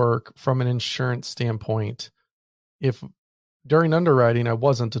that work from an insurance standpoint if during underwriting I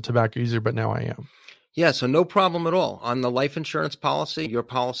wasn't a tobacco user, but now I am? Yeah, so no problem at all. On the life insurance policy, your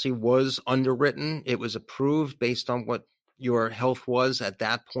policy was underwritten. It was approved based on what your health was at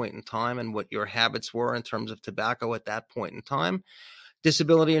that point in time and what your habits were in terms of tobacco at that point in time.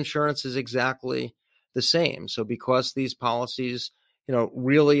 Disability insurance is exactly the same. So because these policies,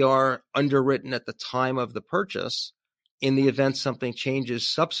 really are underwritten at the time of the purchase, in the event something changes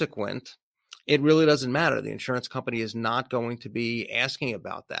subsequent, it really doesn't matter. The insurance company is not going to be asking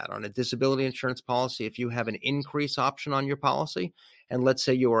about that. On a disability insurance policy, if you have an increase option on your policy, and let's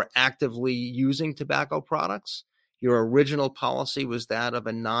say you are actively using tobacco products, your original policy was that of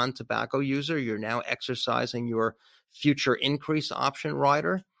a non-tobacco user, you're now exercising your future increase option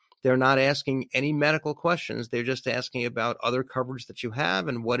rider. They're not asking any medical questions. They're just asking about other coverage that you have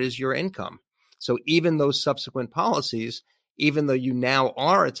and what is your income. So even those subsequent policies, even though you now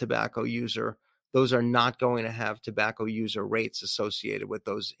are a tobacco user, those are not going to have tobacco user rates associated with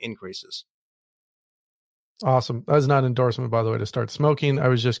those increases. Awesome. That was not an endorsement, by the way, to start smoking. I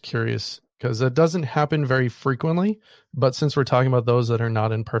was just curious because it doesn't happen very frequently. But since we're talking about those that are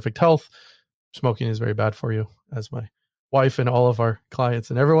not in perfect health, smoking is very bad for you, as my wife and all of our clients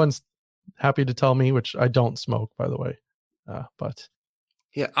and everyone's happy to tell me, which I don't smoke, by the way. But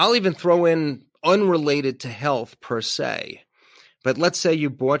yeah, I'll even throw in unrelated to health per se. But let's say you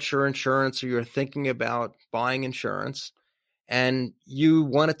bought your insurance or you're thinking about buying insurance and you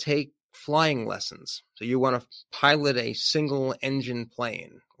want to take flying lessons. So you want to pilot a single engine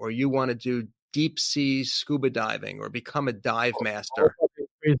plane, or you want to do deep sea scuba diving or become a dive master.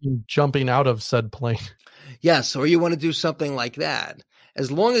 Jumping out of said plane. Yes, or you want to do something like that.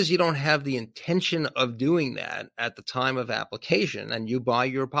 As long as you don't have the intention of doing that at the time of application and you buy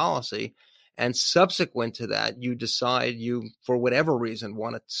your policy, and subsequent to that, you decide you, for whatever reason,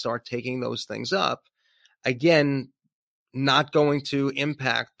 want to start taking those things up, again, not going to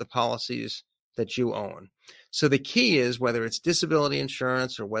impact the policies that you own. So the key is, whether it's disability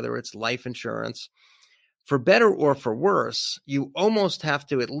insurance or whether it's life insurance, for better or for worse, you almost have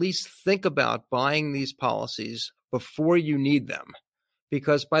to at least think about buying these policies before you need them.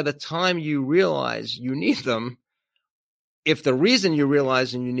 Because by the time you realize you need them, if the reason you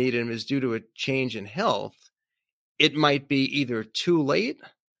realize you need them is due to a change in health, it might be either too late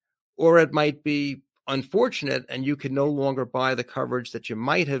or it might be unfortunate and you can no longer buy the coverage that you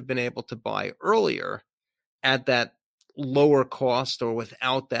might have been able to buy earlier at that lower cost or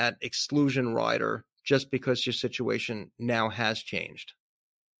without that exclusion rider, just because your situation now has changed.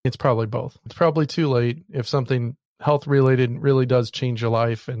 It's probably both. It's probably too late if something health related really does change your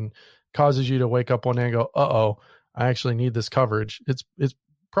life and causes you to wake up one day and go, uh-oh, I actually need this coverage. It's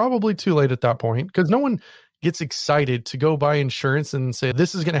probably too late at that point, because no one gets excited to go buy insurance and say,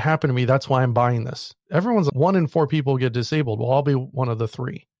 this is going to happen to me, that's why I'm buying this. Everyone's 1 in 4 people get disabled. Well, I'll be one of the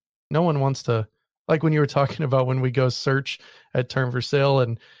 3. No one wants to, like when you were talking about when we go search at term for sale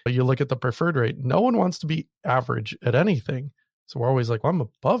and you look at the preferred rate, no one wants to be average at anything. So we're always like, well, I'm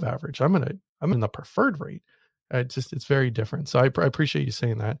above average. I'm in the preferred rate. It's very different. So I appreciate you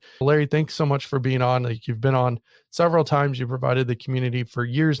saying that. Larry, thanks so much for being on. Like, you've been on several times. You provided the community for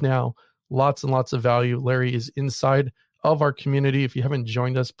years now. Lots and lots of value. Larry is inside of our community. If you haven't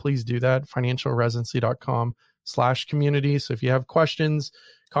joined us, please do that. financialresidency.com/community. So if you have questions,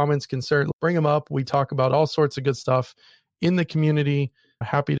 comments, concerns, bring them up. We talk about all sorts of good stuff in the community.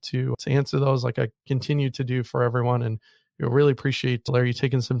 Happy to answer those like I continue to do for everyone. And we really appreciate, Larry,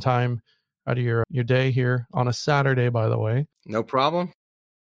 taking some time out of your day here on a Saturday, by the way. No problem.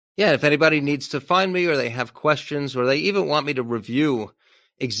 Yeah, if anybody needs to find me or they have questions or they even want me to review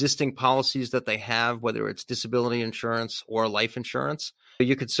existing policies that they have, whether it's disability insurance or life insurance,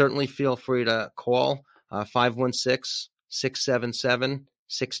 you could certainly feel free to call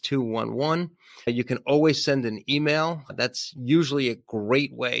 516-677-6211. You can always send an email. That's usually a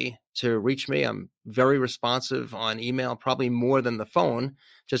great way to reach me. I'm very responsive on email, probably more than the phone,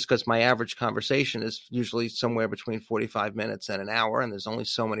 just because my average conversation is usually somewhere between 45 minutes and an hour, and there's only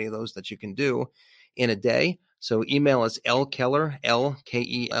so many of those that you can do in a day. So email is lkeller,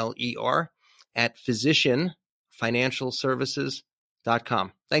 LKELER, at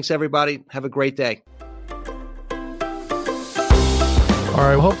physicianfinancialservices.com. Thanks, everybody. Have a great day. All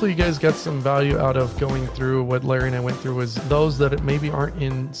right. Well, hopefully you guys get some value out of going through what Larry and I went through. Was those that maybe aren't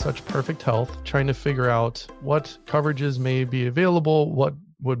in such perfect health, trying to figure out what coverages may be available, what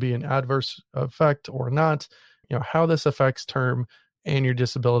would be an adverse effect or not, how this affects term and your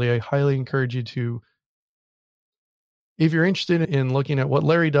disability. I highly encourage you to, if you're interested in looking at what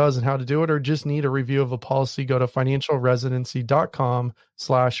Larry does and how to do it, or just need a review of a policy, go to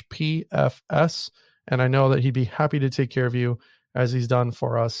financialresidency.com/PFS. And I know that he'd be happy to take care of you, as he's done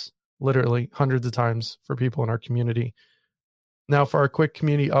for us literally hundreds of times for people in our community. Now, for our quick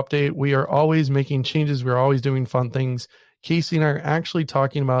community update, we are always making changes. We're always doing fun things. Casey and I are actually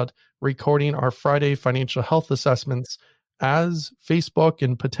talking about recording our Friday financial health assessments as Facebook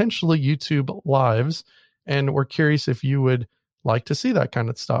and potentially YouTube lives. And we're curious if you would like to see that kind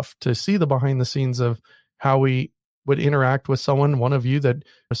of stuff, to see the behind the scenes of how we would interact with someone, one of you that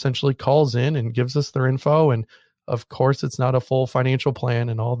essentially calls in and gives us their info. And of course, it's not a full financial plan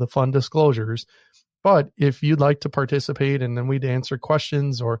and all the fun disclosures. But if you'd like to participate and then we'd answer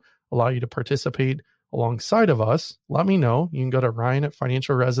questions or allow you to participate alongside of us, let me know. You can go to Ryan at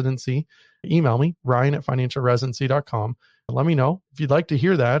Financial Residency. Email me, Ryan at financialresidency.com. Let me know if you'd like to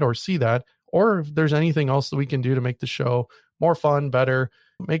hear that or see that, or if there's anything else that we can do to make the show more fun, better,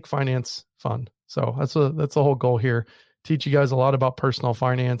 make finance fun. So that's the whole goal here. Teach you guys a lot about personal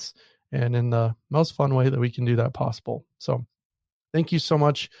finance and in the most fun way that we can do that possible. So thank you so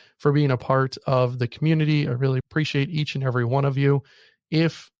much for being a part of the community. I really appreciate each and every one of you.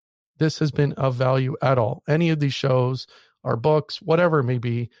 If this has been of value at all, any of these shows, our books, whatever it may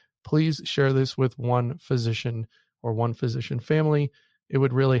be, please share this with one physician or one physician family. It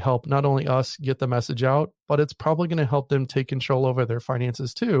would really help not only us get the message out, but it's probably going to help them take control over their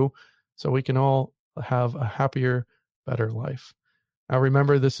finances too, so we can all have a happier, better life. Now,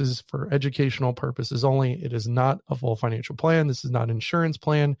 remember, this is for educational purposes only. It is not a full financial plan. This is not an insurance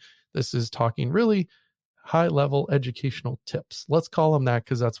plan. This is talking really high-level educational tips. Let's call them that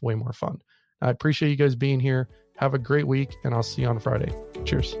because that's way more fun. I appreciate you guys being here. Have a great week, and I'll see you on Friday.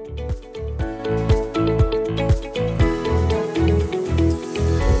 Cheers.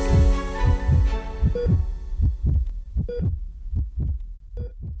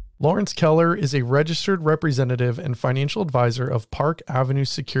 Lawrence Keller is a registered representative and financial advisor of Park Avenue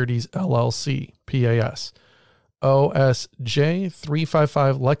Securities, LLC, PAS. OSJ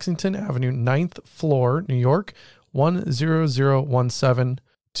 355 Lexington Avenue, 9th floor, New York, 10017,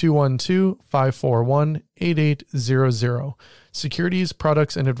 212-541-8800. Securities,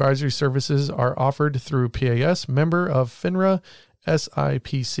 products, and advisory services are offered through PAS, member of FINRA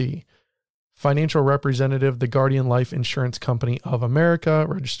SIPC. Financial representative, the Guardian Life Insurance Company of America,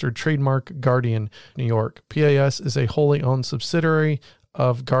 registered trademark, Guardian, New York. PAS is a wholly owned subsidiary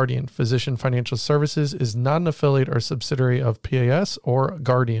of Guardian. Physician Financial Services is not an affiliate or subsidiary of PAS or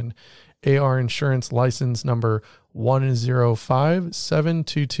Guardian. AR Insurance License Number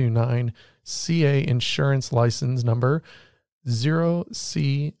 1057229, CA Insurance License Number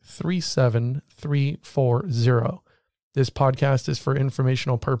 0C37340. This podcast is for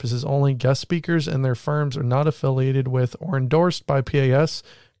informational purposes only. Guest speakers and their firms are not affiliated with or endorsed by PAS,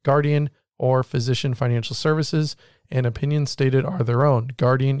 Guardian, or Physician Financial Services, and opinions stated are their own.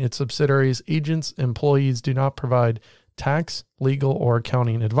 Guardian, its subsidiaries, agents, employees do not provide tax, legal, or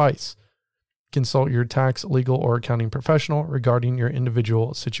accounting advice. Consult your tax, legal, or accounting professional regarding your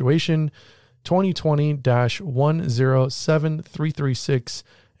individual situation. 2020-107336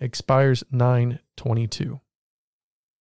 expires 9/22.